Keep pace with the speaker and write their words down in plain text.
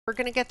We're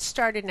going to get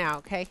started now,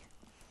 okay?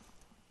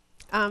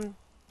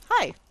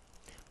 Hi,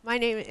 my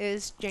name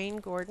is Jane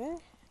Gordon.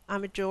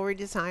 I'm a jewelry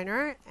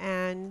designer,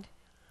 and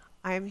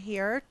I'm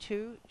here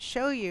to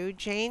show you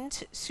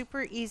Jane's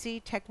super easy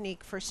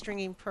technique for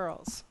stringing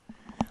pearls.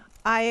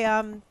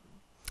 All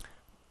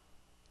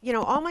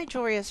my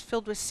jewelry is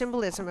filled with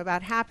symbolism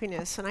about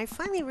happiness, and I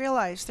finally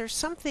realized there's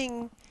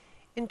something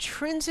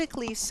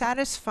intrinsically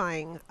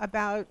satisfying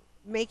about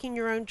making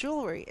your own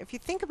jewelry. If you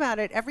think about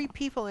it, every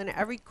people in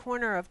every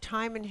corner of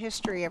time and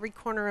history, every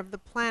corner of the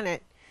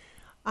planet,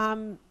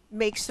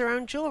 makes their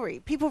own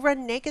jewelry. People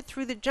run naked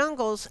through the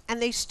jungles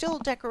and they still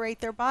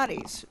decorate their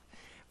bodies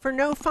for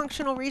no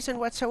functional reason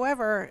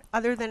whatsoever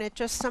other than it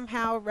just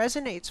somehow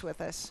resonates with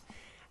us.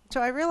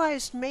 So I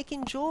realized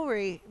making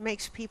jewelry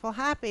makes people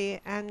happy,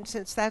 and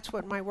since that's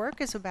what my work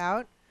is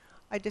about,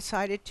 I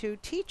decided to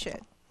teach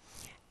it.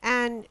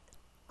 And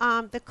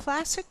the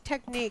classic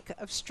technique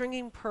of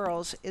stringing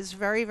pearls is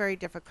very, very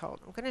difficult.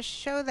 I'm going to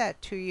show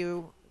that to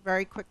you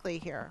very quickly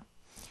here.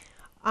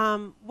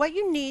 What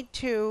you need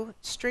to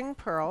string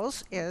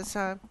pearls is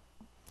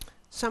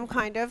some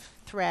kind of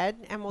thread,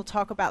 and we'll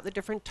talk about the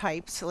different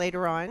types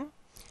later on.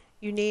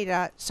 You need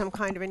some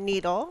kind of a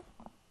needle,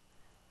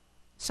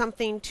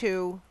 something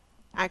to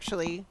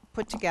actually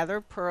put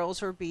together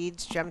pearls or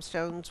beads,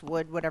 gemstones,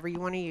 wood, whatever you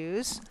want to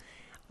use.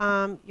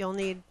 You'll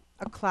need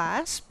a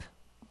clasp.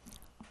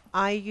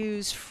 I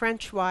use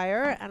French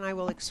wire, and I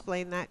will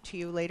explain that to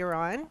you later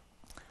on.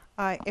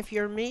 If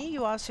you're me,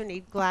 you also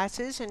need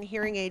glasses and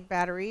hearing aid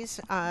batteries,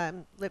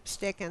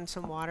 lipstick, and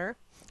some water,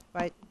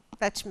 but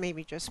that's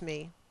maybe just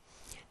me.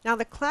 Now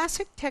the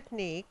classic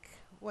technique,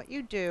 what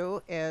you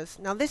do is,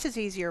 now this is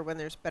easier when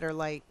there's better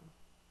light,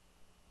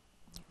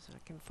 so I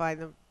can find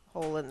the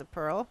hole in the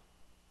pearl.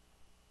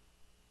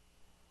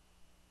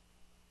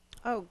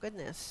 Oh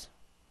goodness.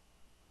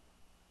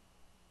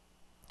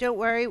 Don't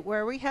worry,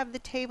 where we have the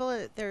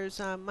table, there's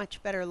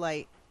much better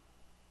light.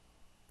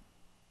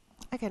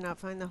 I cannot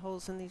find the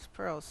holes in these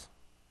pearls.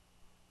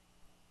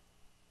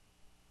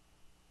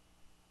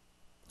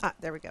 Ah,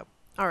 there we go.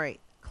 All right,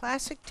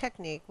 classic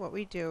technique, what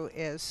we do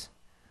is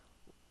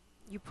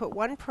you put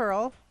one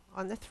pearl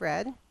on the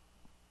thread,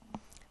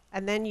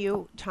 and then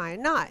you tie a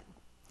knot.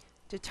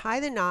 To tie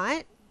the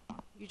knot,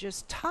 you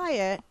just tie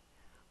it,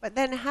 but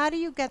then how do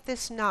you get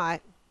this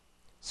knot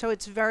so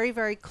it's very,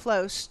 very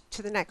close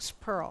to the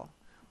next pearl?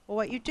 Well,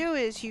 what you do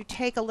is you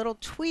take a little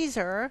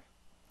tweezer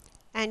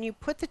and you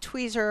put the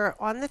tweezer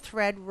on the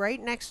thread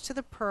right next to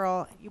the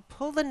pearl. You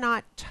pull the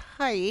knot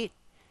tight.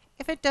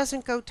 If it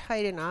doesn't go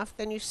tight enough,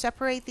 then you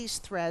separate these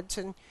threads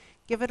and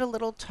give it a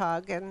little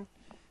tug, and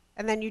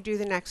then you do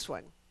the next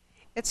one.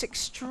 It's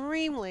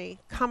extremely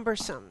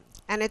cumbersome,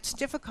 and it's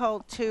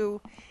difficult to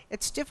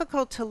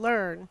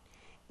learn.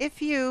 If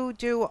you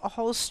do a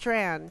whole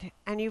strand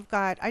and you've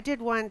got, I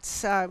did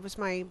once, it was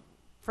my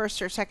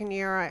first or second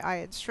year, I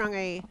had strung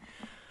it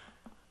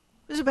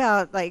was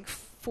about like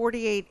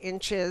 48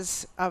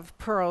 inches of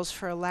pearls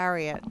for a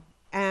lariat,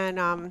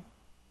 and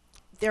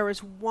there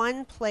was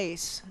one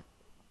place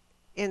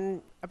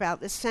in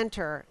about the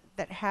center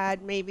that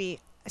had maybe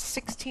a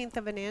 1/16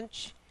 of an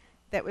inch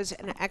that was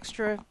an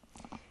extra,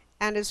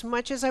 and as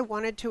much as I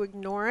wanted to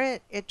ignore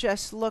it, it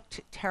just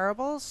looked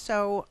terrible,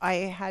 so I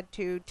had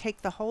to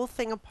take the whole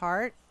thing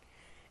apart,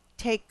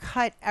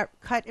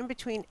 cut in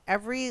between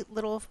every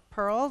little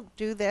pearl,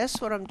 do this,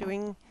 what I'm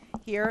doing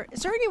here.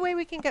 Is there any way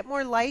we can get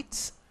more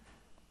lights?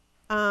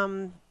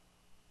 I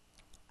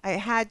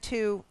had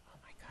to, oh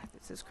my God,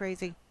 this is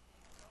crazy.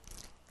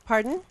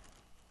 Pardon?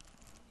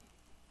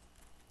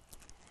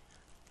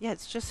 Yeah,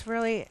 it's just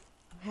really,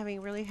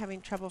 I'm really having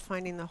trouble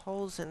finding the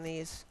holes in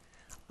these.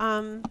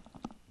 We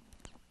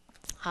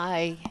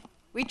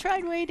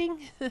tried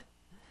waiting.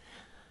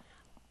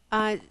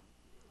 And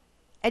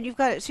you've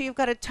got it, so you've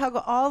got to tug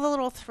all the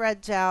little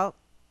threads out.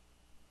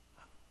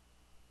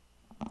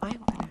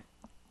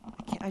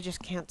 I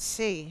just can't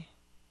see.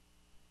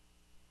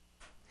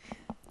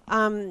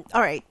 All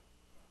right,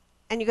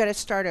 and you got to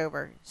start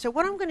over. So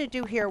what I'm going to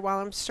do here while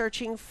I'm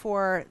searching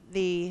for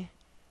the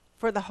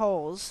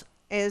holes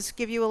is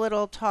give you a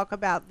little talk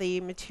about the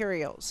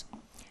materials.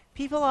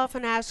 People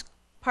often ask,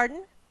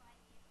 pardon?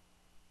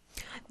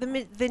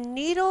 The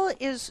needle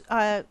is,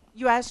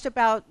 you asked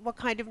about what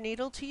kind of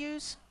needle to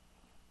use?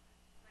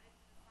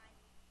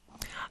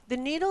 The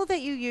needle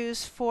that you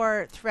use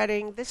for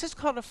threading, this is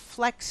called a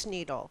flex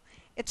needle.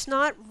 It's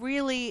not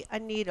really a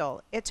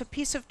needle. It's a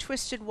piece of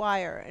twisted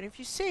wire. And if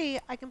you see,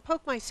 I can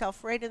poke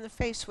myself right in the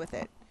face with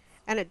it,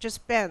 and it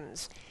just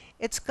bends.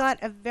 It's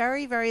got a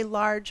very, very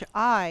large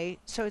eye,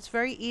 so it's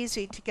very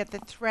easy to get the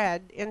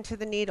thread into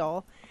the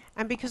needle.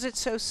 And because it's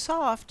so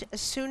soft,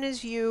 as soon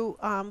as you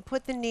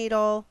put the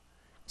needle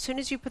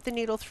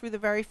through the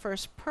very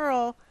first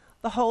pearl,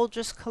 the hole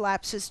just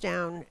collapses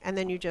down, and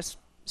then you just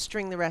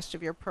string the rest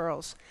of your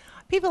pearls.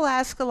 People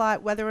ask a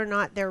lot whether or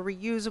not they're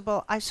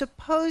reusable. I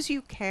suppose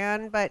you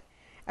can, but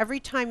every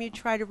time you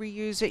try to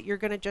reuse it, you're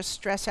going to just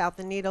stress out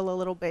the needle a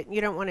little bit, and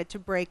you don't want it to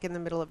break in the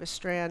middle of a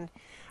strand.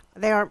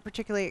 They aren't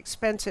particularly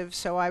expensive,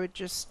 so I would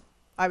just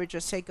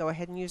say go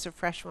ahead and use a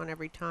fresh one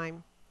every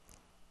time.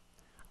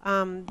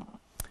 Um,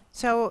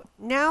 so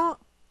now,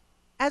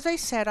 as I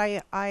said,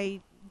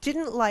 I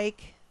didn't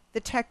like the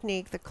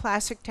technique, the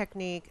classic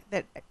technique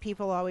that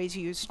people always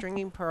use,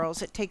 stringing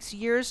pearls. It takes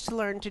years to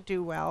learn to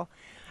do well.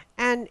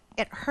 And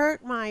it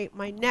hurt my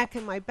neck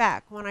and my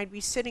back. When I'd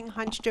be sitting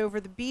hunched over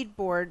the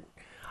beadboard,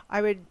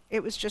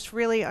 it was just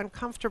really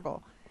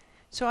uncomfortable.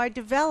 So I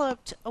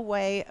developed a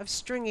way of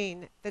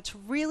stringing that's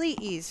really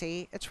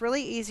easy. It's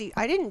really easy.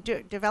 I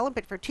didn't develop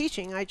it for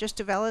teaching. I just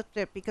developed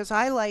it because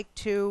I like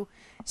to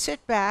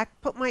sit back,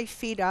 put my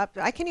feet up.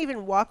 I can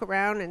even walk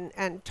around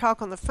and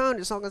talk on the phone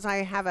as long as I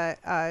have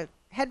a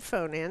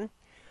headphone in.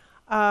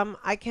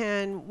 I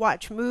can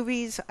watch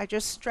movies. I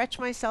just stretch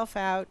myself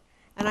out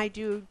and I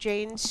do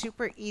Jane's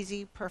super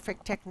easy,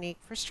 perfect technique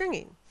for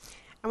stringing.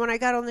 And when I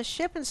got on the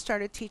ship and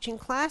started teaching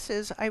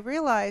classes, I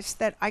realized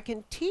that I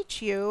can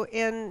teach you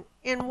in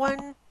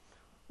one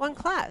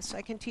class.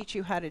 I can teach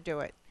you how to do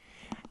it.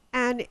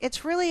 And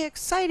it's really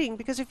exciting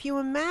because if you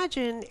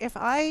imagine if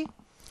I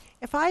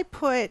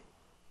put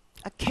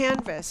a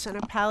canvas and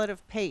a palette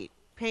of paint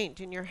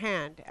in your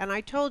hand and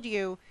I told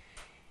you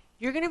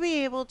you're going to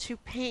be able to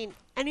paint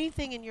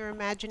anything in your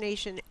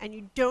imagination and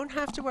you don't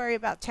have to worry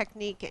about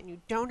technique and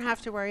you don't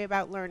have to worry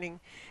about learning.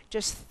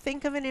 Just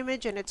think of an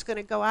image and it's going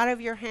to go out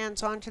of your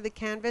hands onto the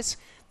canvas.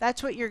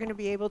 That's what you're going to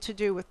be able to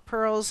do with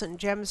pearls and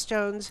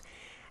gemstones.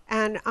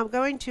 And I'm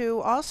going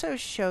to also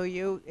show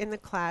you in the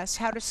class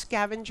how to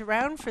scavenge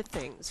around for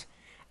things.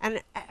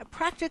 And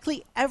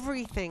practically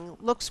everything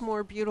looks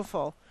more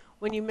beautiful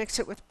when you mix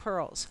it with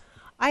pearls.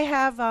 I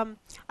have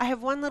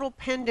one little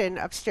pendant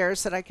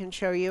upstairs that I can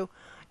show you.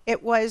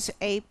 It was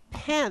a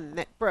pen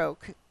that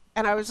broke,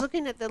 and I was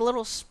looking at the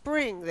little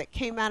spring that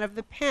came out of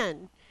the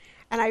pen,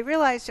 and I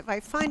realized if I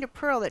find a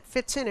pearl that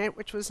fits in it,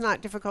 which was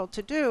not difficult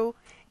to do,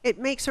 it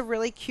makes a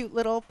really cute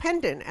little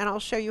pendant, and I'll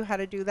show you how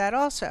to do that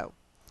also.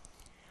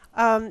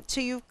 So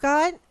you've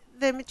got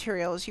the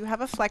materials, you have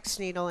a flex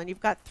needle, and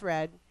you've got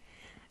thread.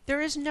 There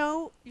is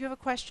no, you have a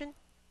question?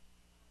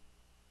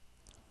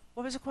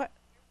 What was the question?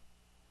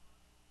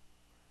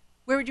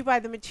 Where would you buy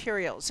the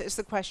materials is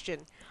the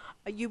question.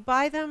 You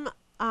buy them.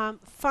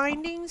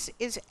 Findings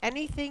is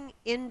anything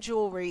in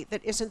jewelry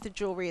that isn't the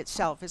jewelry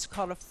itself. It's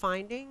called a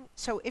finding.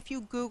 So if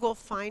you Google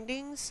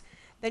findings,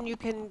 then you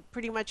can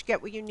pretty much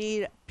get what you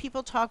need.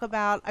 People talk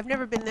about, I've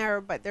never been there,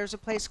 but there's a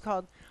place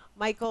called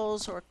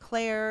Michael's or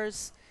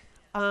Claire's.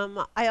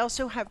 I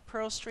also have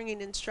pearl stringing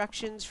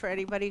instructions for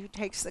anybody who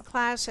takes the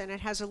class, and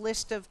it has a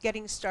list of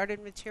getting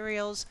started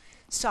materials,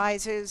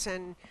 sizes,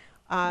 and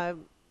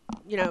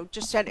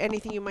just at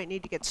anything you might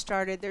need to get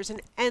started. There's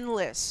an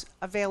endless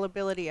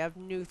availability of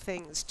new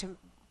things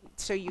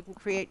so you can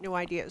create new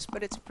ideas,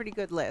 but it's a pretty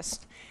good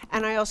list.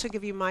 And I also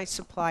give you my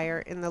supplier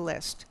in the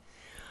list.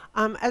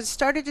 As I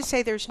started to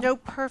say, there's no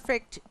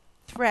perfect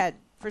thread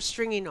for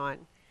stringing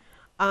on.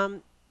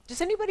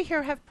 Does anybody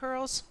here have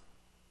pearls?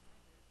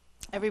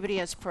 Everybody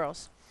has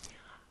pearls.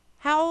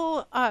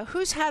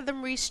 Who's had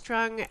them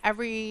restrung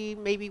every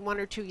maybe 1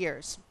 or 2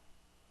 years?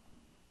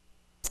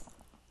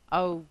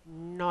 Oh,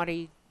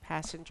 naughty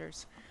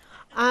passengers.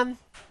 Who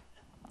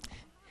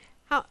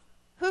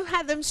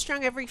had them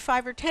strung every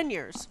 5 or 10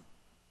 years?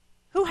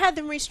 Who had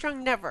them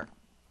restrung never?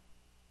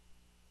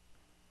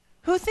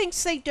 Who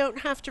thinks they don't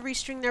have to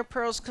restring their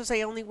pearls because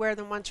they only wear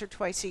them once or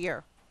twice a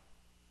year?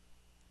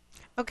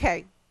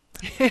 Okay.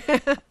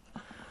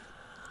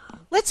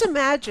 Let's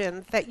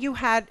imagine that you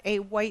had a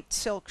white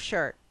silk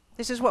shirt.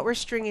 This is what we're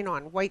stringing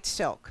on, white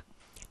silk.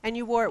 And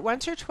you wore it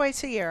once or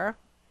twice a year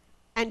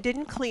and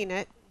didn't clean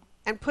it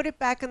and put it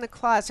back in the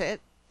closet.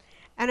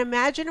 And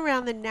imagine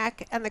around the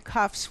neck and the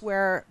cuffs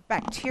where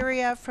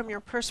bacteria from your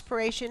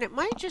perspiration, it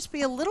might just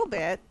be a little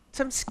bit,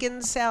 some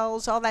skin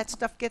cells, all that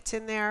stuff gets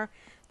in there.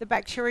 The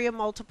bacteria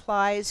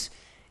multiplies.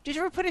 Did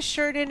you ever put a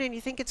shirt in and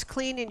you think it's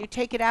clean and you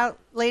take it out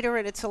later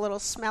and it's a little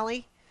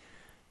smelly?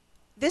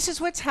 This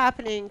is what's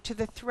happening to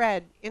the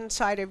thread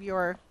inside of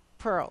your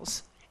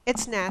pearls.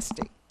 It's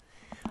nasty.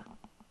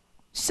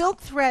 Silk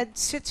thread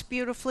sits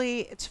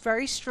beautifully. It's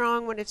very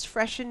strong when it's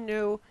fresh and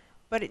new,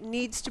 but it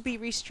needs to be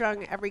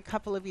restrung every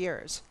couple of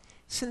years.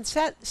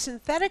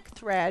 Synthetic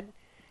thread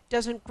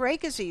doesn't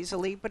break as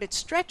easily, but it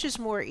stretches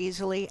more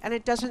easily and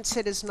it doesn't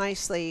sit as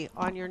nicely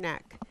on your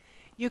neck.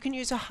 You can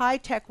use a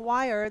high-tech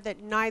wire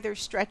that neither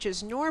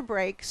stretches nor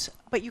breaks,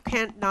 but you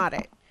can't knot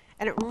it.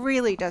 And it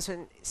really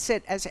doesn't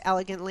sit as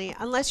elegantly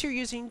unless you're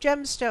using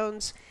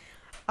gemstones.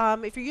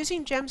 If you're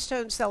using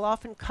gemstones, they'll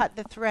often cut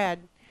the thread.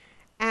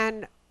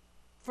 And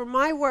for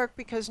my work,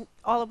 because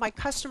all of my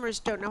customers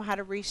don't know how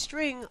to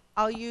restring,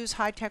 I'll use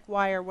high-tech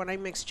wire when I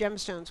mix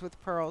gemstones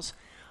with pearls.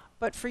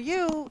 But for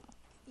you,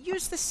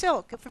 use the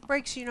silk. If it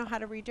breaks, you know how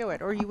to redo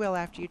it, or you will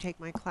after you take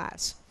my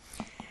class.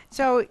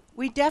 So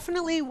we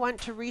definitely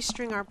want to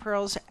restring our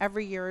pearls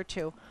every year or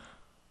two.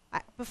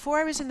 Before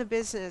I was in the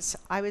business,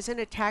 I was in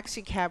a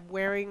taxi cab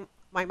wearing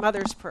my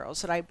mother's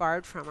pearls that I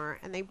borrowed from her,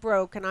 and they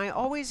broke, and I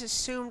always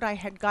assumed I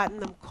had gotten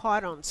them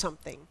caught on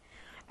something.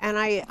 And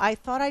I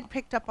thought I'd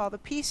picked up all the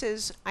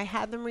pieces. I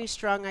had them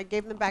restrung. I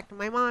gave them back to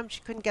my mom.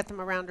 She couldn't get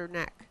them around her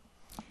neck.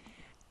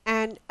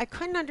 And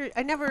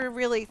I never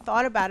really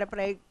thought about it, but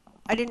I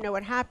didn't know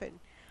what happened.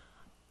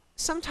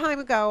 Some time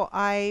ago,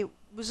 I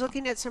was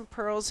looking at some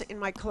pearls in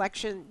my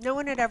collection. No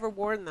one had ever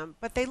worn them,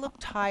 but they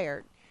looked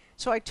tired.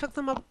 So I took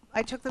them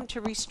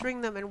to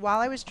restring them, and while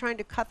I was trying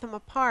to cut them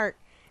apart,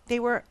 they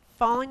were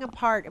falling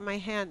apart in my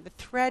hand. The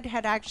thread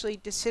had actually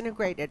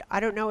disintegrated. I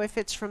don't know if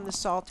it's from the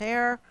salt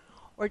air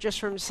or just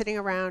from sitting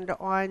around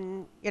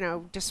on,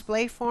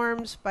 display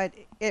forms, but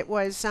it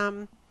was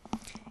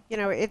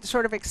it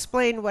sort of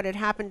explained what had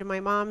happened to my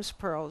mom's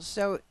pearls.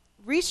 So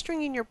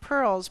restringing your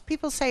pearls,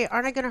 people say,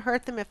 aren't I going to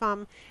hurt them if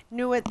I'm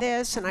new at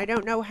this and I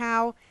don't know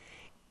how?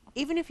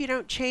 Even if you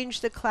don't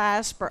change the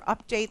clasp or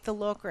update the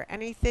look or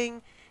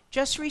anything,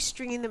 just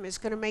restringing them is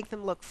going to make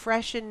them look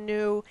fresh and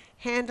new.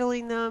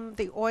 Handling them,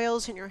 the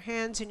oils in your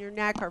hands and your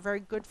neck are very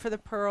good for the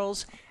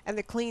pearls, and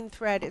the clean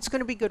thread, it's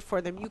going to be good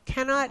for them. You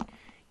cannot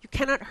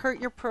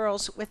hurt your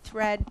pearls with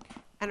thread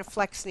and a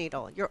flex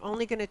needle. You're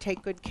only going to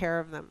take good care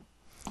of them.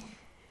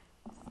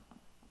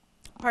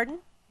 Pardon?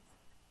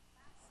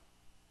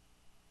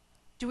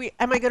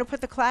 Am I going to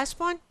put the clasp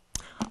on?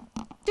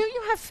 Do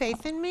you have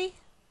faith in me?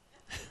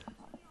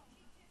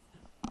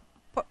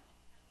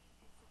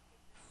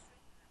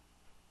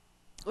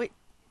 Wait.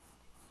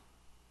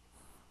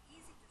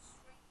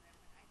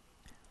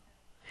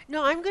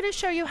 No, I'm going to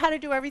show you how to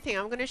do everything.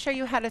 I'm going to show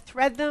you how to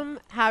thread them,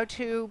 how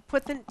to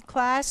put the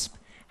clasp,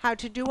 how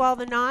to do all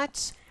the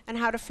knots, and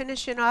how to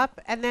finish it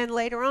up. And then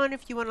later on,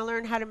 if you want to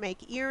learn how to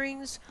make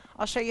earrings,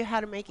 I'll show you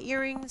how to make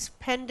earrings,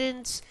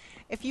 pendants.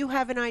 If you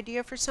have an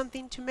idea for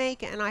something to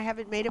make and I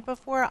haven't made it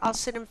before, I'll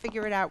sit and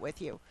figure it out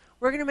with you.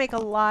 We're going to make a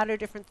lot of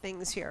different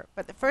things here,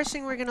 but the first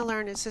thing we're going to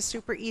learn is the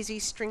super easy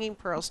stringing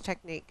pearls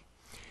technique.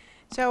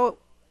 So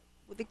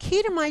the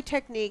key to my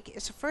technique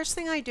is the first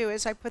thing I do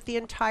is I put the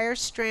entire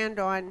strand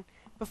on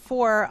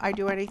before I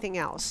do anything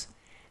else.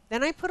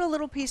 Then I put a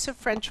little piece of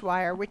French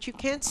wire, which you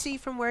can't see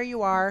from where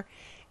you are.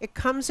 It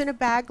comes in a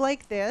bag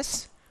like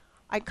this.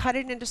 I cut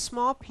it into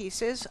small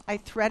pieces. I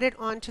thread it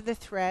onto the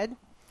thread,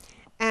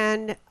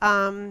 and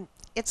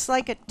it's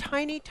like a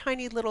tiny,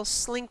 tiny little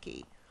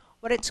slinky.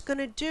 What it's going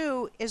to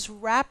do is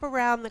wrap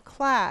around the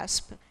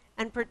clasp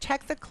and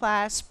protect the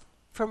clasp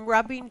from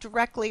rubbing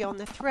directly on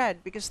the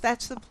thread, because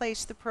that's the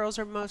place the pearls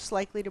are most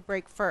likely to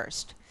break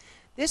first.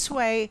 This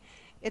way,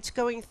 it's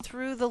going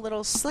through the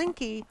little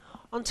slinky.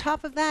 On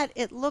top of that,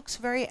 it looks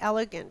very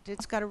elegant.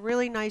 It's got a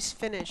really nice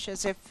finish,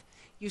 as if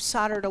you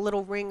soldered a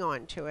little ring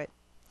onto it.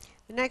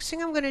 The next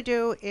thing I'm going to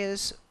do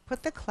is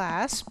put the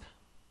clasp.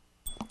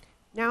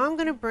 Now I'm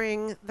going to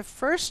bring the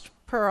first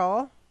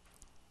pearl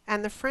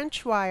and the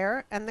French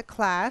wire and the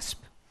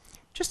clasp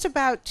just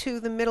about to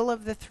the middle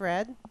of the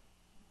thread.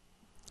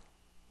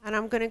 And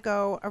I'm going to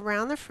go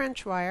around the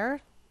French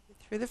wire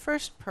through the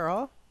first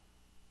pearl.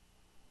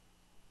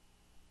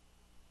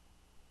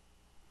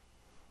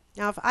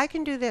 Now if I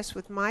can do this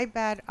with my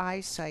bad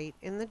eyesight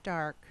in the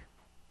dark,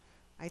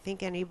 I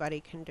think anybody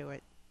can do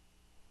it.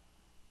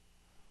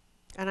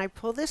 And I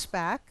pull this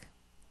back,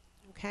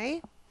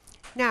 okay?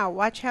 Now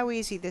watch how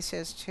easy this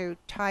is to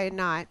tie a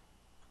knot.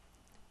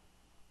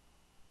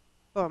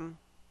 Boom.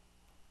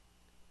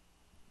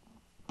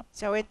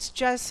 So it's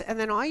just, and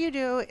then all you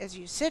do is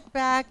you sit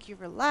back, you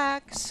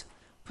relax,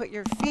 put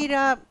your feet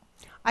up.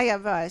 I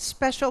have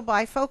special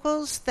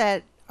bifocals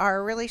that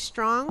are really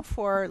strong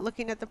for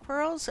looking at the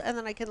pearls, and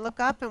then I can look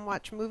up and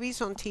watch movies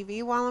on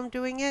TV while I'm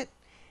doing it.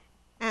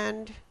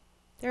 And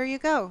there you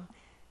go.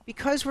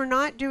 Because we're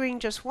not doing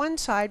just one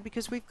side,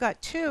 because we've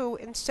got two,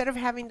 instead of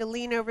having to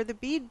lean over the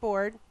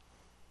beadboard,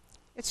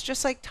 it's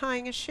just like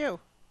tying a shoe.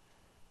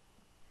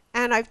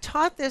 And I've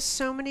taught this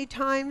so many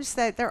times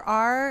that there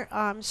are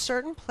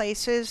certain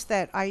places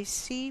that I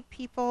see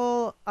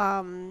people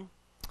kind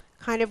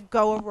of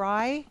go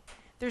awry.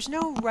 There's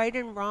no right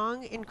and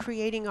wrong in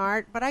creating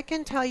art, but I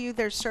can tell you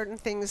there's certain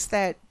things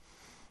that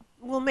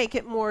will make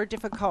it more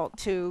difficult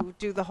to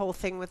do the whole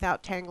thing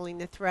without tangling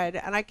the thread.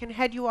 And I can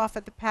head you off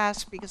at the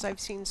pass because I've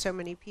seen so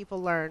many people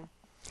learn.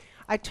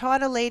 I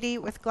taught a lady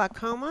with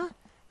glaucoma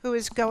who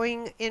is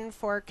going in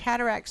for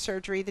cataract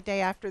surgery the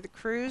day after the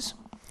cruise.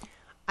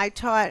 I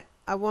taught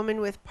a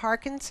woman with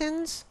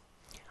Parkinson's.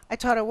 I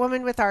taught a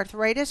woman with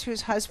arthritis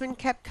whose husband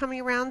kept coming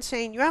around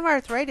saying, "You have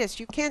arthritis,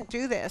 you can't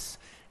do this."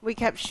 We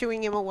kept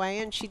shooing him away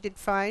and she did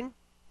fine.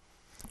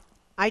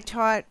 I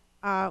taught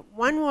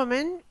one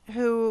woman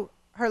who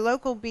her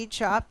local bead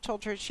shop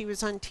told her she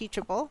was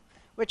unteachable,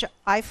 which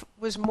I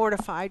was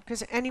mortified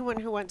because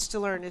anyone who wants to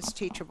learn is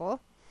teachable.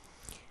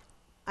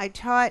 I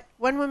taught,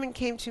 one woman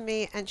came to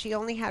me and she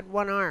only had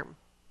one arm.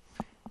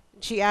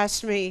 She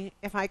asked me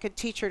if I could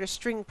teach her to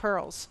string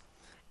pearls.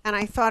 And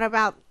I thought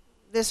about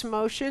this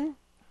motion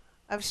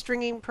of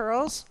stringing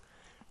pearls.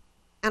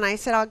 And I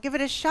said, I'll give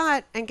it a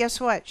shot. And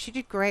guess what? She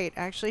did great.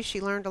 Actually,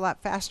 she learned a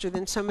lot faster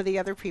than some of the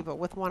other people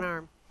with one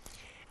arm.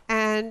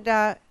 And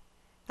on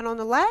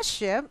the last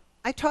ship,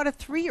 I taught a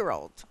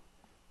 3-year-old.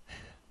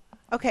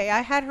 Okay,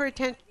 I had her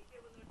attention.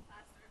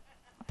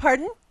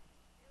 Pardon?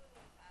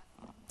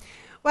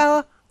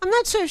 Well, I'm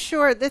not so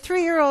sure. The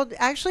 3-year-old,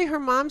 actually, her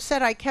mom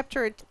said I kept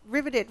her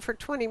riveted for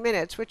 20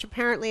 minutes, which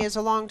apparently is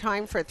a long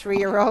time for a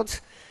 3-year-old.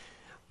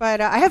 But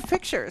I have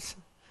pictures.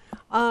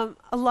 A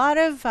lot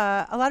of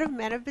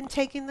men have been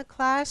taking the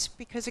class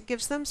because it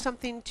gives them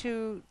something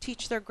to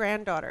teach their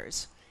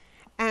granddaughters.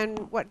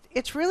 And what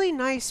it's really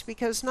nice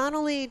because not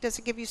only does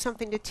it give you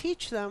something to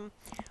teach them,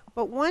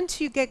 but once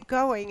you get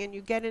going and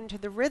you get into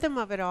the rhythm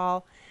of it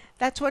all,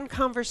 that's when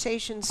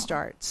conversation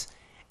starts.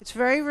 It's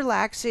very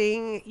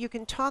relaxing. You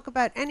can talk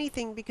about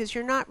anything because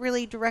you're not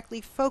really directly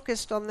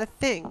focused on the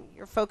thing.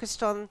 You're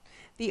focused on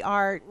the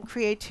art and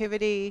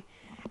creativity.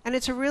 And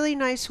it's a really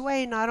nice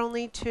way not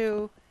only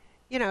to,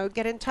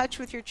 get in touch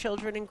with your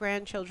children and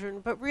grandchildren,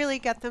 but really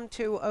get them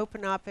to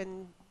open up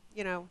and,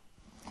 you know.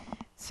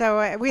 So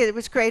it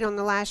was great on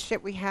the last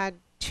ship. We had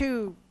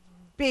two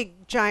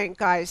big giant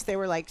guys. They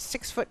were like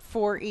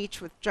 6'4"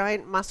 each with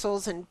giant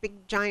muscles and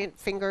big giant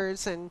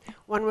fingers. And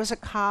one was a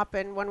cop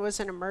and one was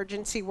an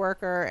emergency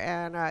worker.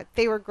 And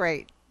they were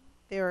great.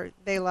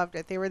 They loved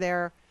it. They were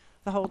there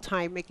the whole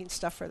time making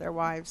stuff for their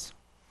wives.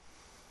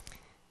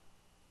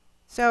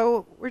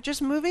 So we're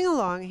just moving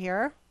along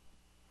here.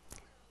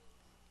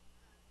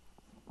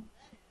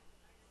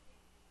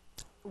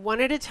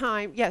 One at a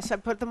time. Yes, I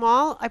put them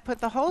all. I put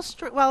the whole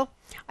string. Well,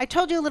 I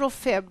told you a little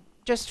fib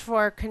just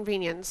for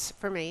convenience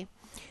for me.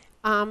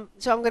 So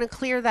I'm going to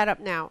clear that up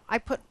now. I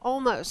put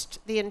almost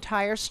the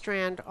entire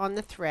strand on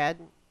the thread.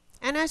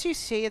 And as you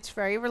see, it's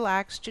very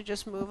relaxed to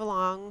just move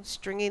along,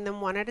 stringing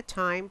them one at a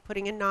time,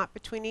 putting a knot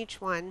between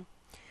each one.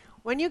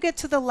 When you get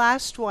to the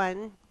last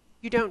one,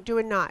 you don't do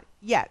a knot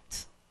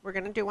yet. We're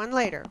going to do one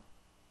later.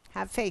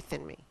 Have faith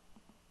in me.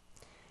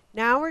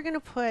 Now we're going to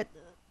put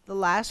the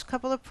last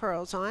couple of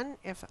pearls on,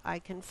 if I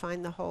can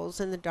find the holes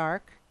in the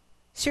dark.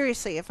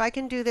 Seriously, if I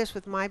can do this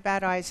with my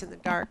bad eyes in the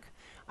dark,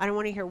 I don't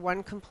want to hear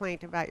one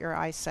complaint about your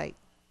eyesight.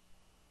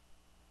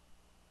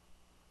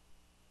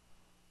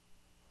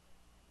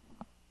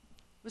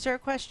 Was there a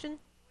question?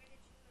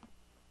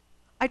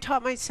 I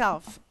taught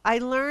myself. I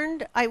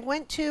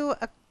went to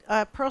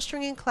a pearl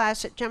stringing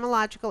class at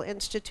Gemological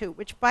Institute,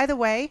 which, by the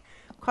way,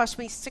 cost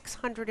me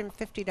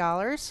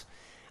 $650.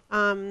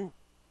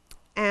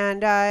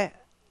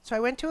 So I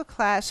went to a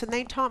class and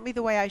they taught me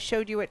the way I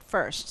showed you at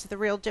first, the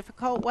real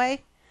difficult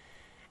way.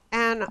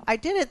 And I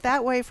did it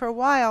that way for a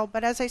while,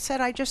 but as I said,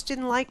 I just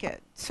didn't like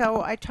it.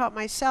 So I taught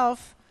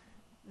myself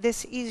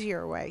this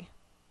easier way.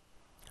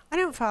 I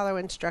don't follow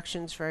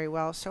instructions very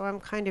well, so I'm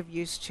kind of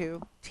used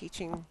to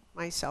teaching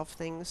myself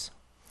things.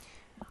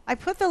 I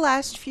put the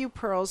last few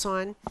pearls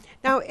on.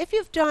 Now, if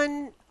you've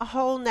done a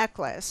whole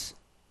necklace,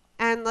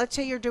 and let's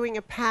say you're doing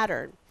a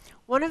pattern,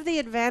 one of the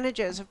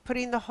advantages of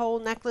putting the whole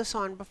necklace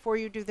on before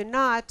you do the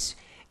knots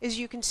is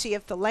you can see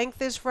if the length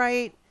is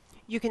right.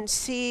 You can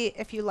see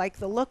if you like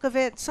the look of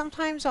it.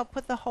 Sometimes I'll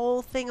put the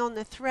whole thing on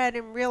the thread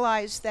and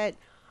realize that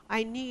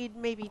I need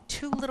maybe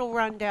 2 little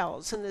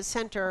rondelles in the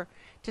center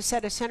to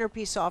set a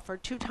centerpiece off, or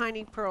 2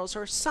 tiny pearls,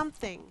 or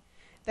something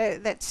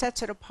that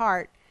sets it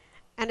apart.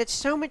 And it's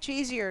so much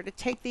easier to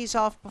take these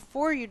off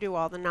before you do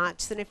all the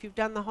knots than if you've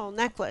done the whole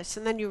necklace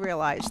and then you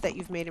realize that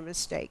you've made a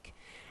mistake.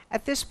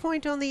 At this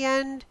point on the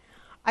end,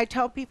 I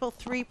tell people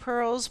 3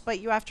 pearls, but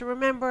you have to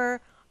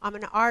remember, I'm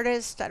an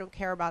artist. I don't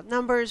care about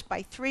numbers.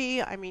 By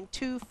 3, I mean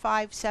 2,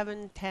 5,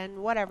 7,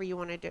 10, whatever you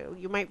want to do.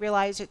 You might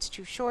realize it's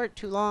too short,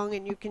 too long,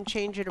 and you can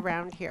change it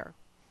around here.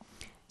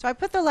 So I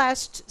put the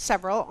last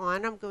several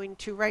on. I'm going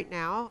to right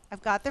now.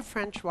 I've got the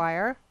French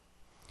wire.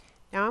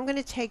 Now I'm going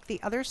to take the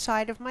other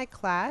side of my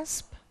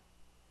clasp.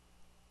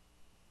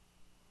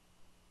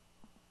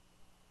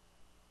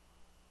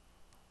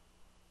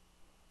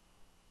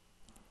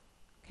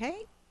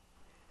 Okay.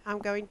 I'm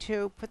going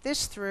to put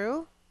this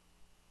through.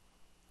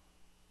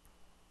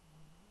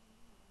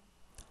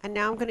 And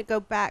now I'm going to go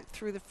back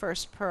through the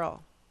first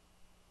pearl.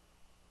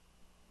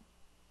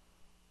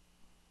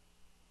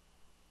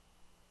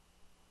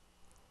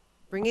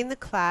 Bringing the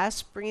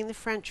clasp, bringing the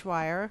French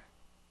wire.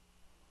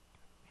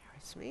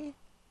 Embarrass me.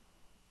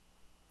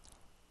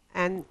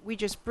 And we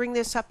just bring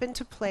this up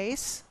into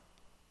place.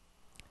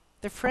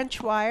 The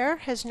French wire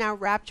has now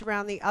wrapped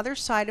around the other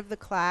side of the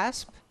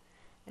clasp.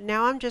 And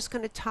now I'm just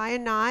going to tie a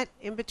knot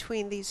in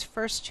between these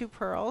first 2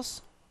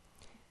 pearls.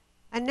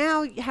 And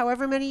now,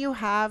 however many you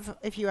have,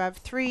 if you have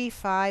 3,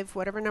 5,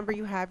 whatever number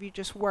you have, you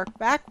just work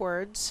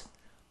backwards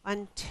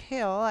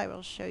until, I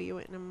will show you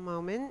in a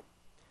moment.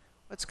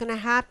 What's going to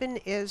happen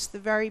is the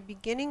very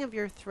beginning of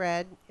your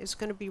thread is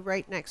going to be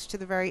right next to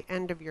the very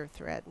end of your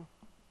thread.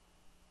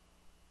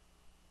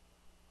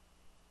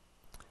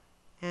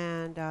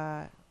 And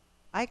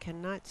I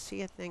cannot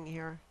see a thing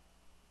here.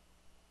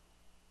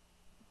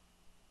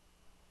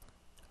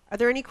 Are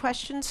there any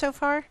questions so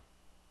far?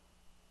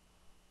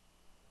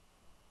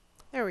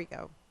 There we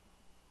go.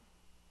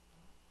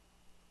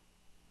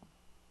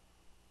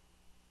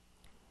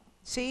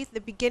 See,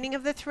 the beginning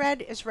of the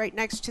thread is right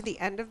next to the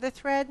end of the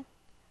thread.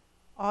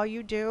 All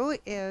you do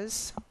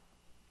is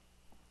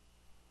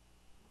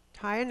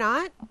tie a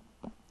knot.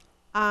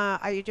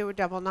 I do a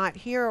double knot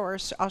here, or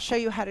I'll show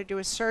you how to do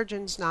a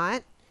surgeon's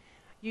knot.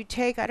 You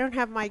take, I don't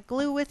have my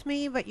glue with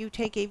me, but you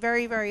take a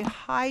very, very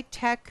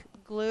high-tech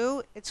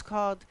glue. It's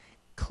called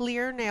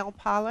clear nail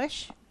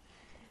polish.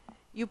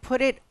 You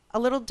put it a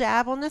little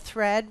dab on the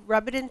thread,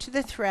 rub it into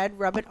the thread,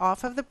 rub it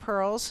off of the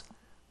pearls,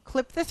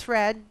 clip the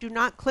thread. Do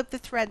not clip the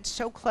thread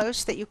so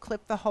close that you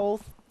clip the whole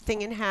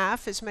thing in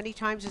half. As many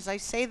times as I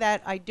say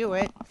that, I do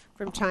it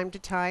from time to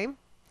time.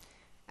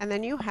 And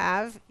then you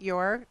have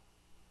your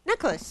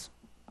necklace.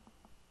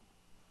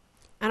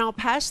 And I'll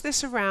pass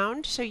this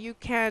around so you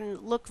can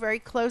look very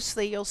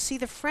closely. You'll see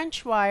the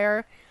French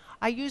wire.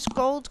 I use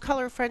gold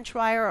color French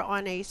wire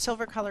on a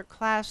silver color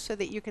clasp so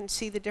that you can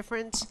see the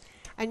difference.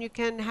 And you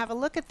can have a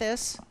look at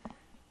this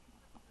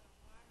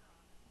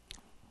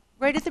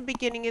right at the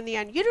beginning and the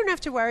end. You don't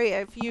have to worry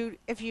if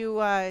you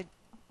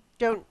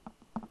don't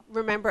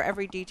remember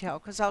every detail,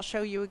 because I'll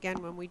show you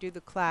again when we do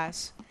the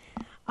class.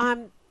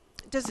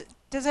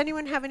 Does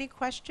anyone have any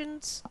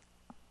questions?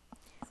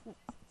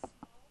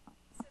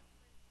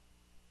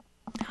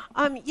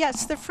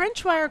 Yes, the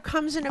French wire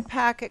comes in a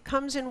pack. It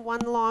comes in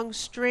one long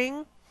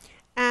string.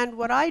 And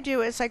what I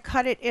do is I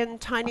cut it in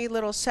tiny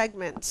little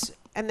segments.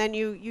 And then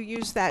you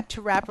use that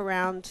to wrap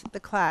around the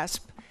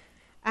clasp.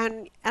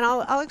 And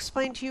I'll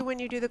explain to you when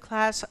you do the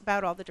class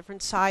about all the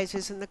different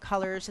sizes and the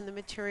colors and the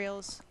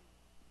materials.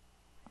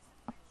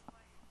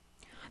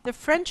 The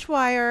French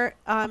wire,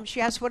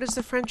 she asked, what is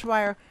the French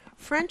wire?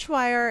 French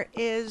wire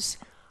is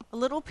a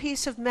little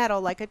piece of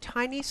metal, like a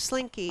tiny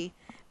slinky,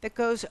 that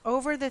goes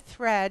over the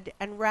thread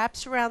and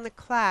wraps around the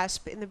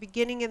clasp in the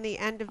beginning and the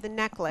end of the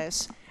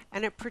necklace,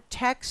 and it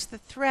protects the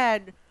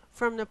thread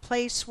from the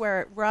place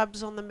where it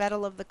rubs on the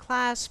metal of the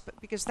clasp,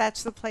 because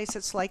that's the place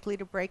it's likely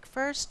to break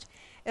first.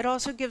 It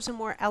also gives a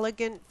more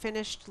elegant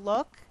finished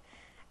look,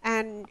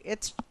 and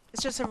it's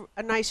just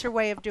a nicer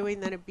way of doing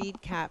than a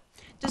bead cap.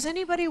 Does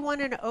anybody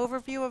want an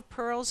overview of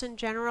pearls in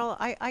general?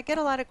 I get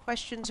a lot of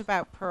questions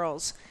about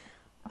pearls.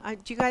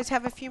 Do you guys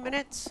have a few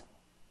minutes?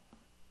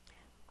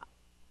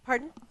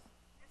 Pardon?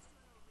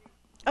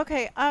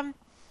 Okay.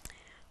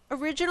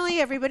 Originally,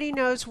 everybody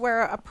knows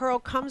where a pearl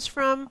comes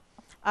from.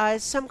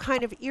 Some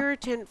kind of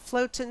irritant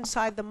floats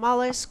inside the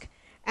mollusk,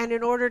 and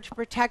in order to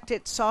protect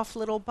its soft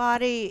little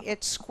body,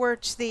 it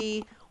squirts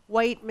the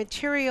white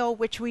material,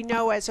 which we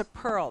know as a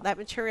pearl. That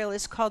material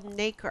is called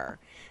nacre.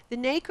 The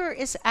nacre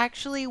is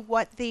actually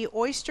what the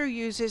oyster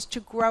uses to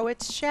grow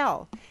its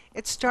shell.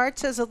 It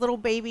starts as a little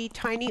baby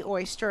tiny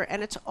oyster,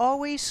 and it's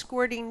always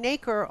squirting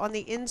nacre on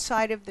the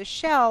inside of the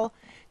shell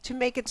to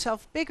make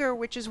itself bigger,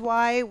 which is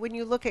why when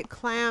you look at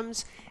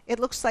clams, it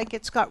looks like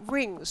it's got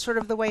rings, sort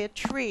of the way a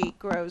tree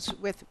grows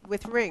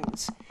with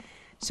rings.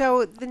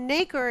 So the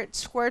nacre, it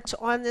squirts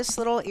on this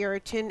little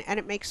irritant and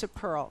it makes a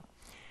pearl.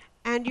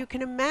 And you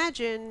can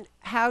imagine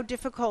how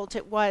difficult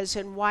it was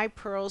and why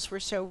pearls were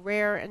so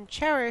rare and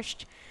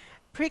cherished.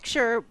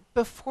 Picture,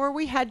 before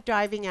we had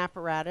diving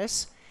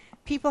apparatus,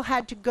 people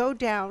had to go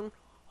down,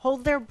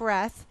 hold their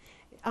breath.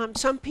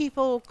 Some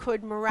people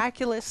could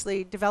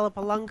miraculously develop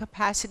a lung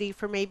capacity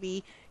for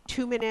maybe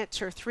 2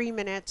 minutes or 3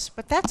 minutes,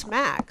 but that's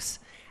max.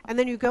 And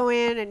then you go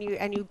in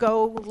and you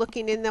go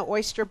looking in the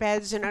oyster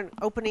beds and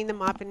opening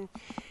them up. And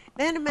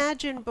then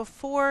imagine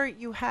before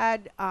you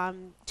had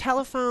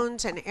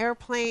telephones and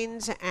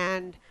airplanes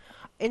and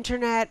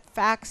internet,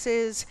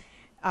 faxes,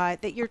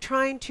 that you're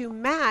trying to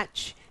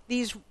match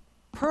these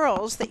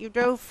pearls that you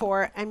dove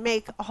for and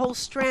make a whole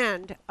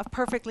strand of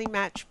perfectly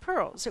matched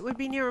pearls. It would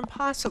be near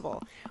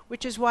impossible,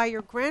 which is why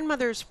your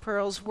grandmother's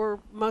pearls were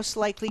most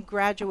likely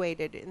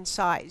graduated in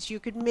size. You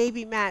could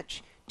maybe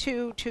match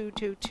 2, 2,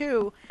 2,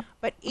 2,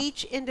 but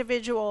each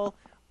individual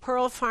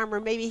pearl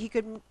farmer,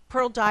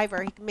 pearl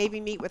diver, he could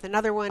maybe meet with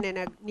another one in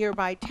a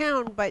nearby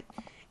town, but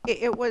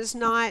it was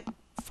not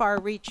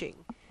far-reaching.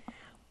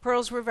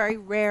 Pearls were very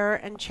rare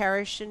and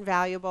cherished and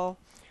valuable.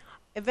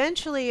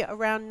 Eventually,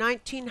 around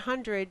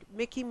 1900,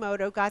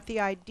 Mikimoto got the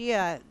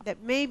idea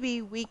that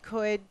maybe we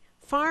could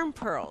farm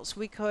pearls.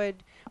 We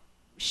could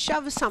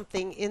shove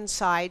something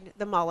inside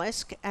the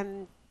mollusk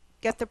and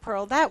get the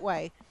pearl that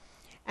way.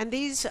 And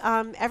these,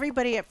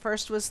 everybody at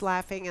first was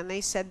laughing, and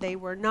they said they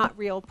were not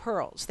real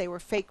pearls. They were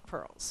fake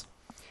pearls.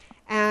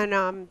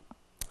 And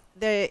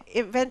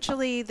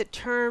eventually the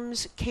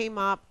terms came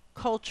up,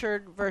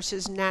 cultured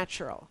versus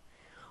natural.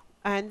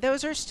 And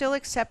those are still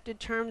accepted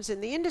terms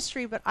in the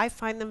industry, but I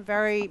find them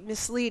very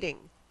misleading.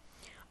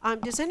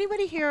 Does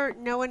anybody here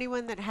know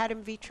anyone that had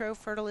in vitro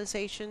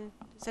fertilization?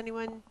 Does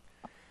anyone?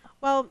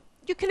 Well,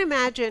 you can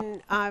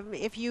imagine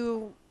if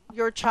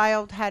your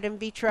child had in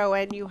vitro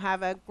and you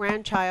have a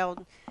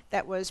grandchild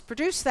that was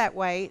produced that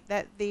way,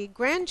 that the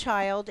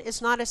grandchild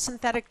is not a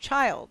synthetic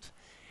child,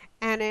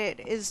 and it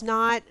is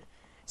not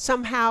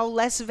somehow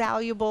less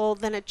valuable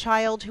than a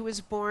child who was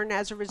born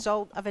as a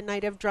result of a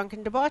night of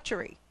drunken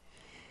debauchery.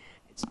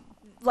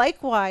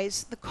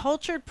 Likewise, the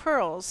cultured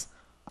pearls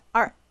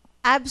are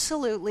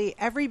absolutely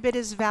every bit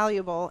as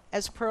valuable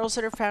as pearls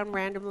that are found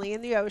randomly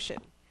in the ocean,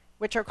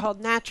 which are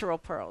called natural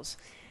pearls.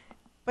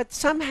 But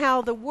somehow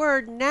the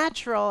word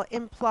natural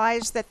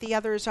implies that the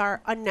others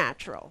are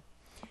unnatural.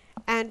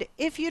 And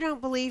if you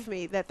don't believe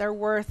me that they're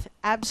worth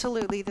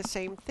absolutely the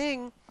same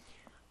thing,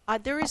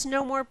 There is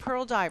no more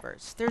pearl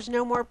divers. There's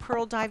no more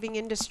pearl diving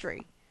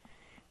industry.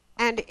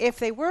 And if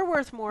they were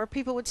worth more,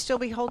 people would still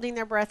be holding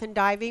their breath and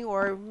diving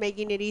or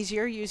making it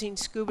easier using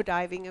scuba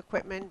diving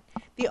equipment.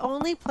 The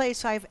only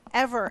place I've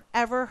ever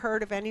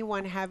heard of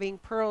anyone having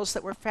pearls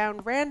that were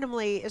found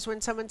randomly is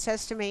when someone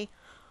says to me,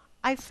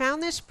 I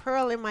found this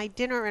pearl in my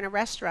dinner in a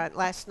restaurant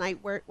last night.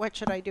 What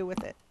should I do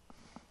with it?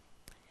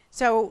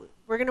 So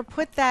we're going to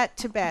put that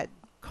to bed.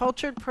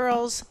 Cultured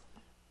pearls,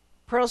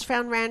 pearls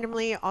found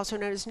randomly, also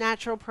known as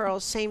natural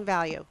pearls, same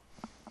value.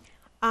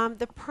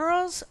 The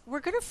pearls, we're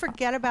going to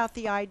forget about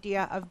the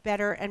idea of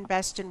better and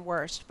best and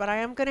worst, but I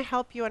am going to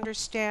help you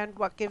understand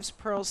what gives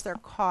pearls their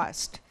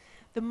cost.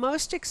 The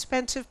most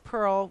expensive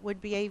pearl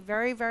would be a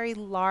very, very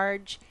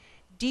large,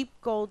 deep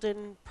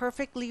golden,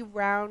 perfectly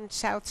round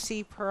South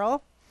Sea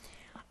pearl.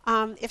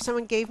 If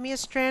someone gave me a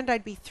strand,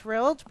 I'd be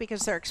thrilled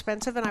because they're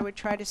expensive and I would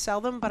try to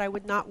sell them, but I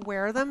would not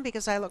wear them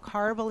because I look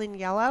horrible in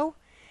yellow.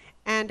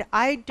 And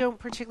I don't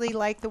particularly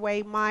like the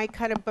way my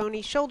kind of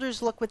bony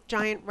shoulders look with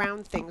giant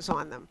round things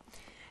on them.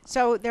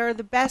 So they're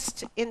the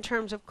best in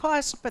terms of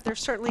cost, but they're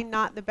certainly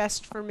not the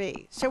best for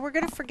me. So we're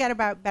going to forget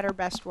about better,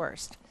 best,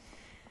 worst.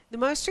 The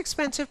most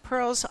expensive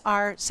pearls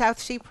are South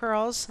Sea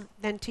pearls,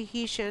 then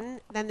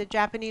Tahitian, then the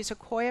Japanese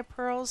Akoya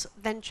pearls,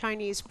 then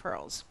Chinese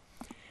pearls.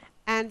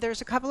 And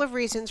there's a couple of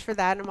reasons for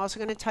that. I'm also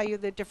going to tell you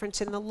the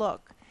difference in the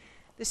look.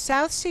 The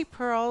South Sea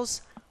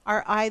pearls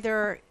are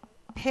either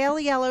pale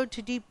yellow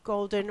to deep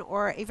golden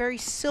or a very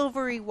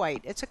silvery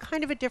white. It's a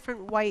kind of a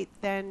different white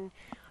than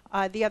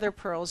the other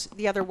pearls,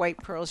 the other white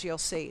pearls you'll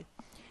see.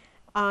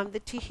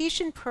 The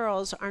Tahitian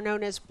pearls are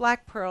known as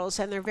black pearls,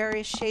 and they're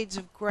various shades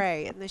of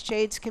gray. And the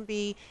shades can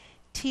be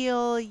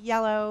teal,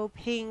 yellow,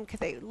 pink,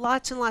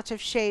 lots and lots of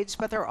shades,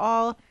 but they're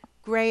all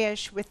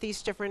grayish with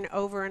these different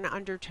over and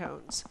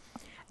undertones.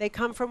 They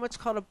come from what's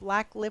called a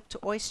black-lipped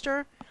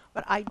oyster,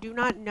 but I do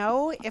not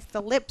know if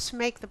the lips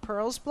make the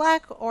pearls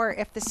black or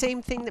if the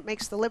same thing that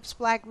makes the lips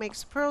black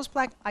makes the pearls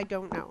black. I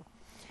don't know.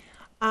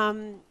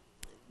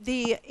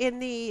 In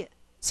the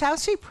South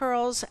Sea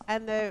pearls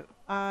and the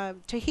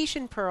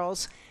Tahitian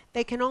pearls,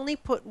 they can only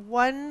put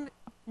one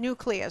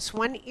nucleus,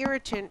 one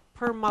irritant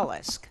per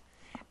mollusk.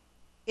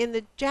 In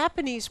the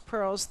Japanese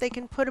pearls, they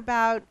can put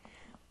about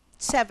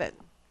 7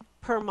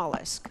 per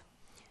mollusk.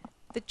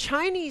 The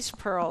Chinese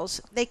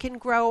pearls, they can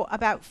grow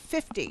about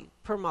 50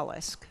 per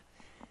mollusk.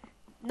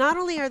 Not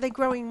only are they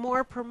growing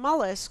more per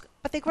mollusk,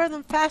 but they grow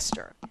them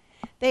faster.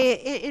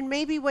 It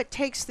may be what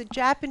takes the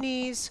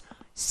Japanese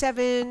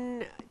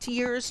 7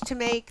 years to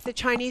make, the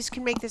Chinese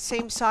can make the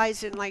same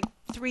size in like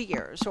 3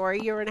 years or a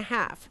year and a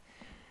half.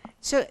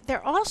 So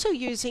they're also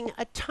using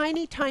a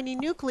tiny, tiny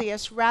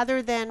nucleus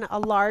rather than a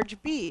large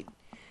bead.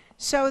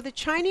 So the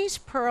Chinese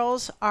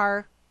pearls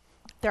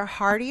they're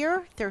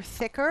hardier, they're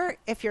thicker.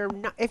 If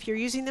you're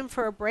using them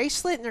for a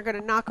bracelet and they're going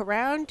to knock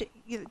around,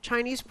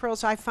 Chinese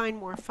pearls I find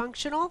more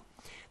functional.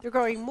 They're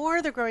growing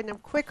more, they're growing them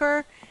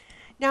quicker.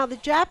 Now the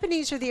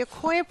Japanese are the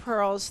Akoya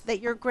pearls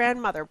that your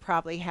grandmother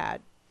probably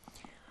had.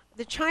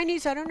 The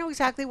Chinese, I don't know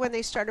exactly when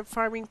they started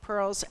farming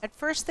pearls. At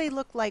first they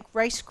looked like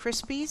Rice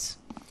Krispies.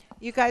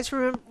 You guys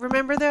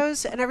remember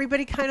those? And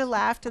everybody kind of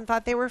laughed and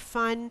thought they were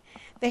fun.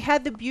 They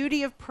had the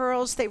beauty of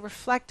pearls. They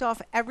reflect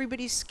off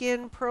everybody's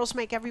skin. Pearls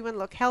make everyone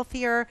look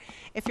healthier.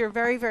 If you're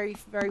very, very,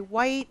 very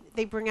white,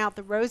 they bring out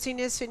the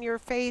rosiness in your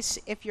face.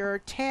 If you're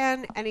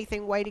tan,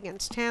 anything white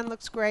against tan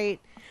looks great.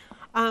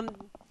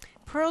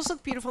 Pearls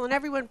look beautiful in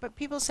everyone, but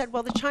people said,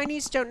 well, the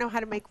Chinese don't know how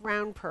to make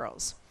round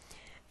pearls.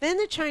 Then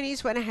the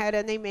Chinese went ahead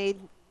and they made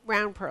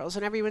round pearls,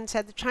 and everyone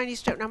said the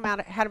Chinese don't know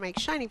how to make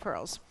shiny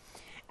pearls.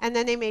 And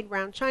then they made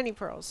round shiny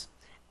pearls.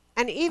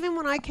 And even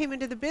when I came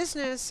into the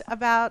business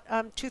about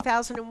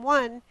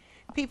 2001,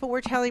 people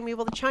were telling me,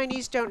 well, the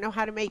Chinese don't know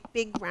how to make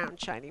big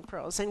round shiny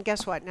pearls. And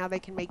guess what? Now they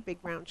can make big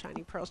round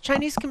shiny pearls.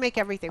 Chinese can make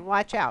everything.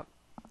 Watch out.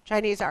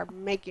 Chinese are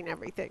making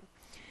everything.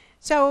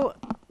 So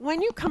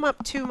when you come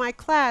up to my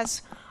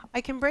class,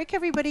 I can break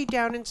everybody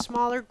down in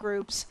smaller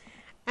groups,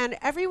 and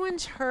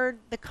everyone's heard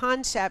the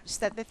concepts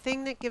that the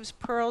thing that gives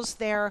pearls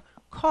their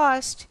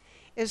cost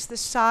is the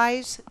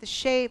size, the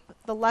shape,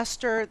 the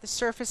luster, the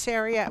surface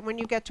area, and when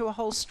you get to a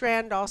whole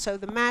strand, also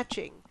the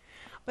matching.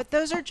 But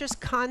those are just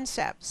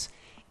concepts.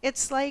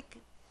 It's like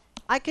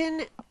I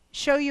can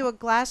show you a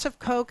glass of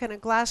Coke and a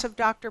glass of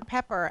Dr.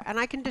 Pepper, and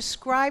I can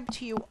describe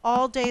to you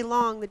all day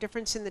long the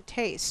difference in the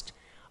taste.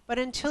 But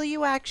until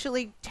you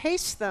actually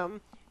taste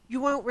them, you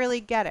won't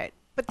really get it.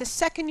 But the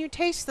second you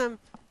taste them,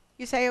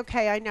 you say,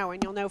 okay, I know,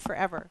 and you'll know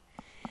forever.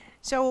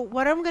 So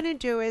what I'm going to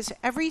do is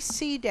every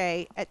C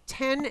day at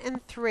 10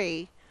 and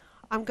 3,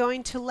 I'm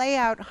going to lay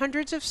out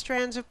hundreds of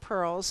strands of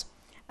pearls,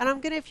 and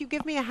I'm going to, if you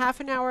give me a half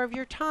an hour of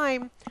your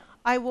time,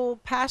 I will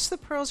pass the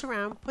pearls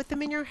around, put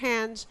them in your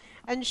hands,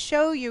 and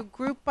show you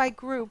group by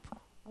group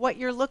what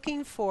you're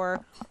looking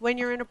for when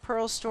you're in a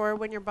pearl store,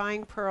 when you're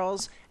buying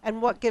pearls,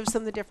 and what gives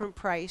them the different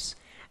price.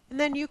 And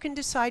then you can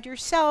decide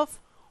yourself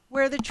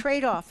where the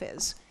trade-off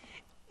is.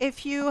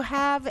 If you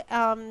have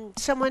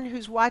someone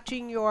who's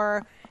watching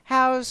your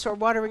house or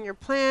watering your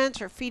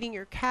plants or feeding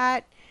your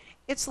cat,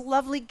 It's a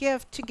lovely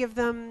gift to give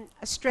them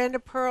a strand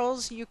of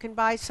pearls. You can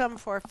buy some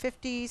for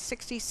 50,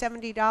 60,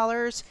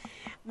 $70.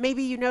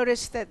 Maybe you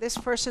notice that this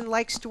person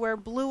likes to wear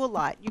blue a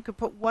lot. You could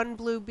put one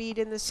blue bead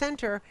in the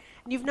center,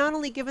 and you've not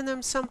only given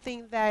them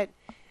something that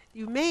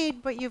you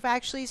made, but you've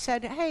actually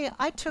said, hey,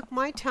 I took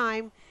my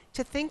time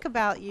to think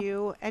about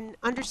you and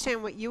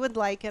understand what you would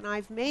like, and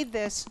I've made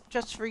this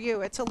just for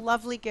you. It's a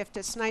lovely gift.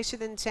 It's nicer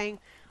than saying,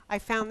 I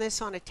found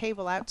this on a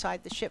table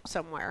outside the ship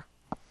somewhere.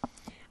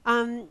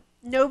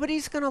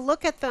 Nobody's going to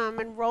look at them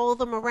and roll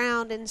them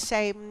around and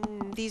say,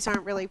 these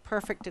aren't really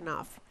perfect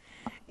enough.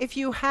 If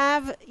you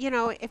have,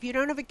 if you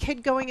don't have a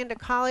kid going into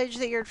college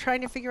that you're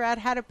trying to figure out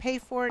how to pay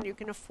for and you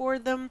can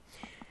afford them,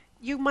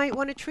 you might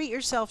want to treat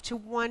yourself to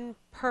one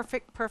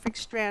perfect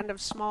strand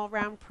of small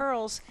round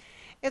pearls.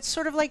 It's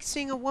sort of like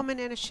seeing a woman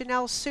in a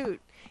Chanel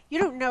suit. You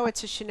don't know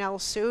it's a Chanel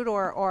suit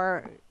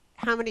or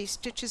how many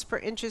stitches per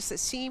inches the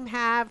seam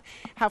have,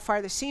 how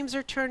far the seams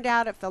are turned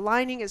out, if the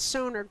lining is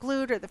sewn or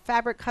glued, or the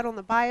fabric cut on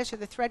the bias, or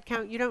the thread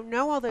count. You don't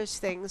know all those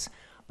things,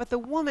 but the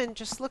woman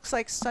just looks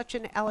like such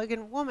an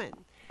elegant woman.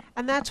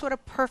 And that's what a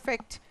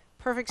perfect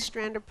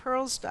strand of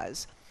pearls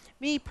does.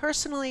 Me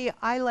personally,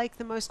 I like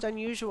the most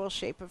unusual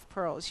shape of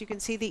pearls. You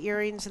can see the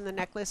earrings and the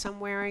necklace I'm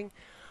wearing.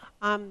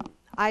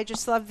 I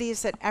just love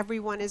these, that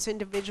everyone is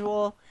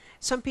individual.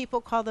 Some people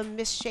call them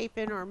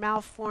misshapen or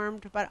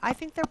malformed, but I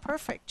think they're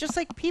perfect. Just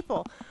like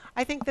people.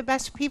 I think the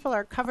best people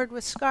are covered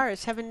with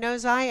scars. Heaven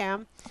knows I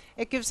am.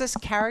 It gives us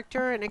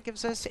character and it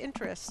gives us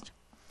interest.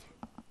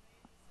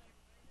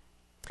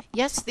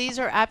 Yes, these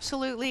are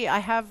absolutely, I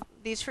have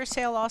these for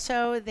sale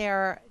also.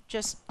 They're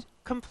just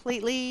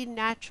completely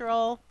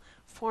natural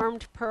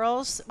formed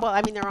pearls. Well,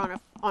 I mean, they're on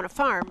a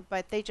farm,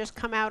 but they just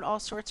come out all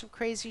sorts of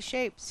crazy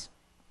shapes.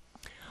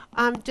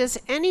 Does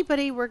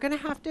anybody, we're going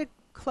to have to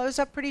close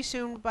up pretty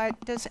soon, but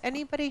does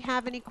anybody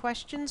have any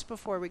questions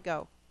before we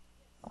go?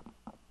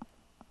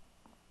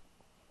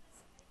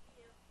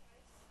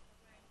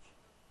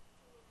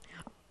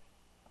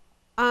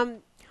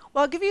 Well,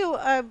 I'll give you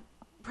a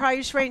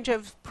price range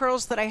of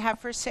pearls that I have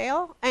for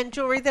sale and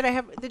jewelry that I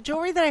have. The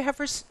jewelry that I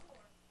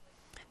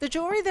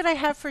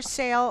have for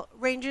sale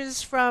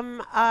ranges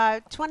from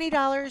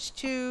 $20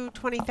 to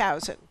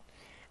 20,000.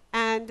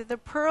 And the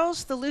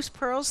pearls, the loose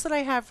pearls that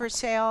I have for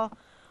sale,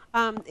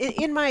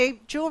 in my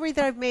jewelry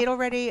that I've made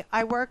already,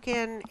 I work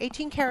in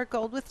 18 karat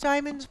gold with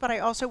diamonds, but I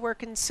also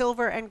work in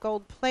silver and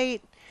gold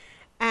plate.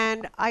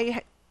 And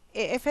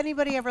if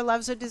anybody ever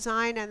loves a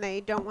design and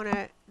they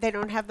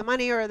don't have the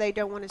money or they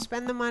don't want to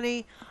spend the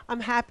money, I'm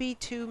happy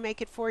to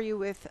make it for you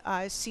with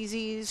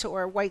CZs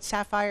or white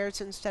sapphires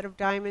instead of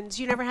diamonds.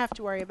 You never have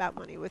to worry about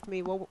money with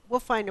me. We'll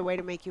find a way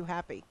to make you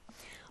happy.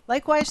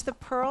 Likewise, the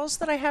pearls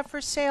that I have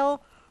for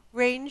sale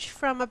range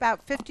from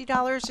about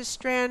 $50 a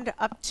strand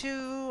up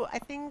to, I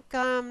think,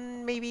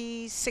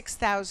 maybe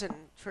 6,000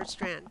 for a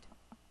strand.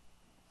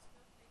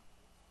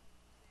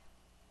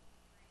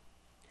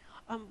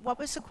 What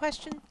was the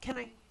question? Can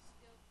I?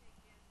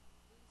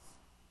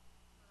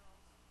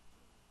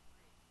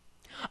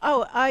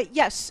 Oh,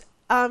 yes.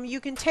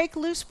 You can take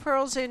loose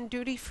pearls in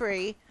duty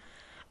free.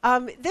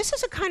 This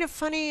is a kind of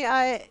funny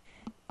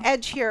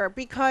edge here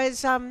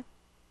because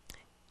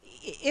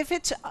if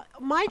it's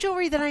my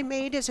jewelry that I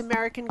made is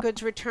American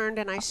goods returned,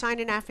 and I sign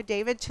an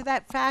affidavit to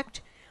that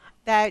fact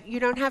that you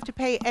don't have to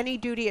pay any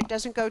duty. It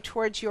doesn't go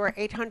towards your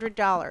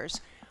 $800.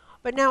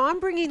 But now I'm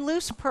bringing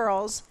loose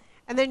pearls,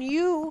 and then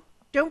you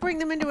don't bring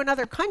them into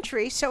another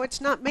country, so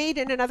it's not made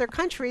in another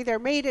country. They're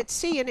made at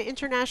sea in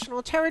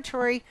international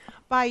territory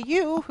by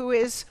you, who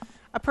is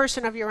a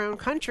person of your own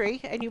country,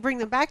 and you bring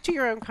them back to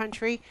your own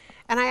country.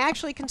 And I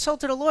actually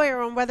consulted a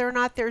lawyer on whether or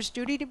not there's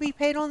duty to be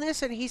paid on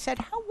this, and he said,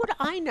 how would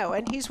I know?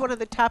 And he's one of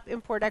the top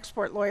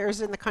import-export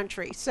lawyers in the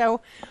country.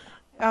 So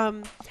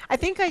I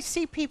think I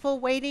see people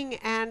waiting,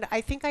 and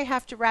I think I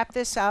have to wrap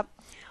this up.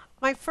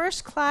 My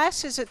first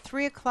class is at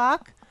 3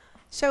 o'clock.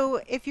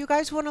 So if you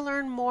guys want to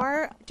learn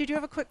more, did you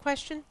have a quick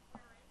question?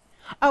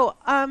 Oh,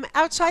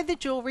 outside the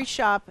jewelry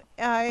shop,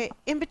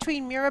 in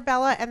between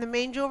Mirabella and the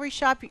main jewelry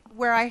shop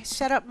where I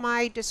set up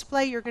my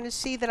display, you're going to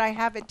see that I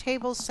have a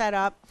table set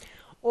up.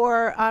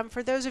 Or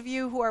for those of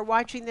you who are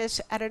watching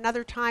this at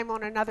another time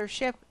on another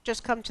ship,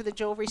 just come to the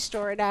jewelry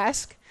store and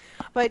ask.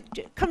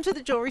 But come to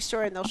the jewelry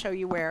store and they'll show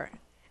you where.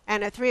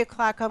 And at 3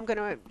 o'clock, I'm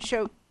going to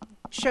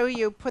show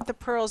you, put the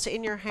pearls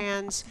in your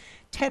hands,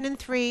 10 and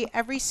 3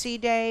 every sea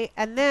day.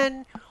 And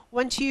then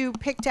once you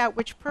picked out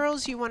which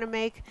pearls you want to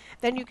make,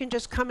 then you can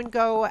just come and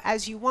go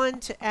as you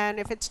want. And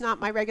if it's not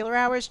my regular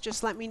hours,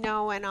 just let me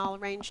know and I'll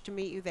arrange to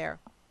meet you there.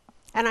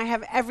 And I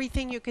have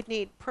everything you could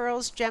need: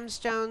 pearls,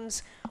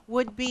 gemstones,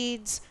 wood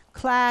beads,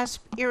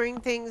 clasp, earring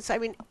things. I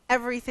mean,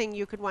 everything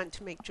you could want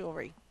to make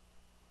jewelry.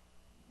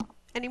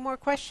 Any more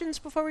questions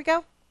before we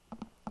go?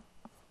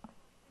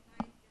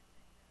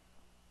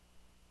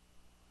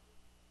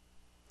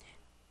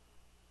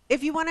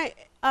 If you want to,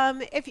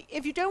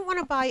 if you don't want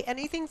to buy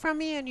anything from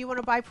me and you want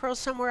to buy pearls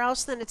somewhere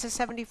else, then it's a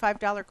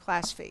 $75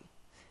 class fee.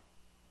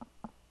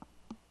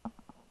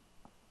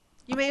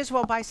 You may as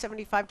well buy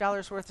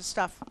 $75 worth of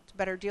stuff. It's a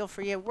better deal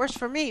for you. Worse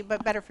for me,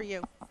 but better for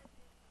you.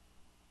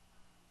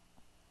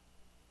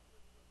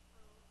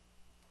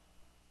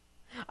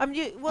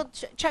 Well,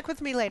 check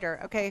with me later,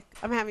 okay?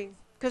 I'm having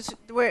because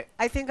we're.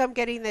 I think I'm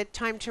getting the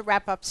time to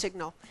wrap up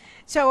signal.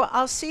 So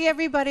I'll see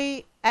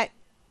everybody at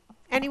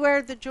anywhere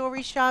at the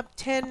jewelry shop.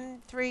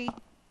 10:03.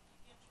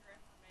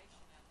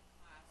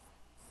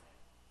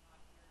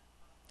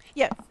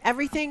 Yeah,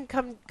 everything.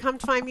 Come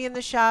find me in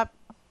the shop.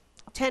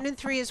 10 and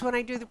 3 is when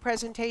I do the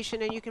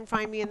presentation, and you can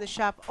find me in the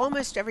shop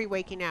almost every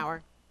waking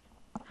hour.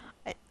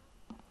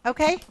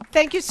 Okay.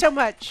 Thank you so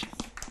much.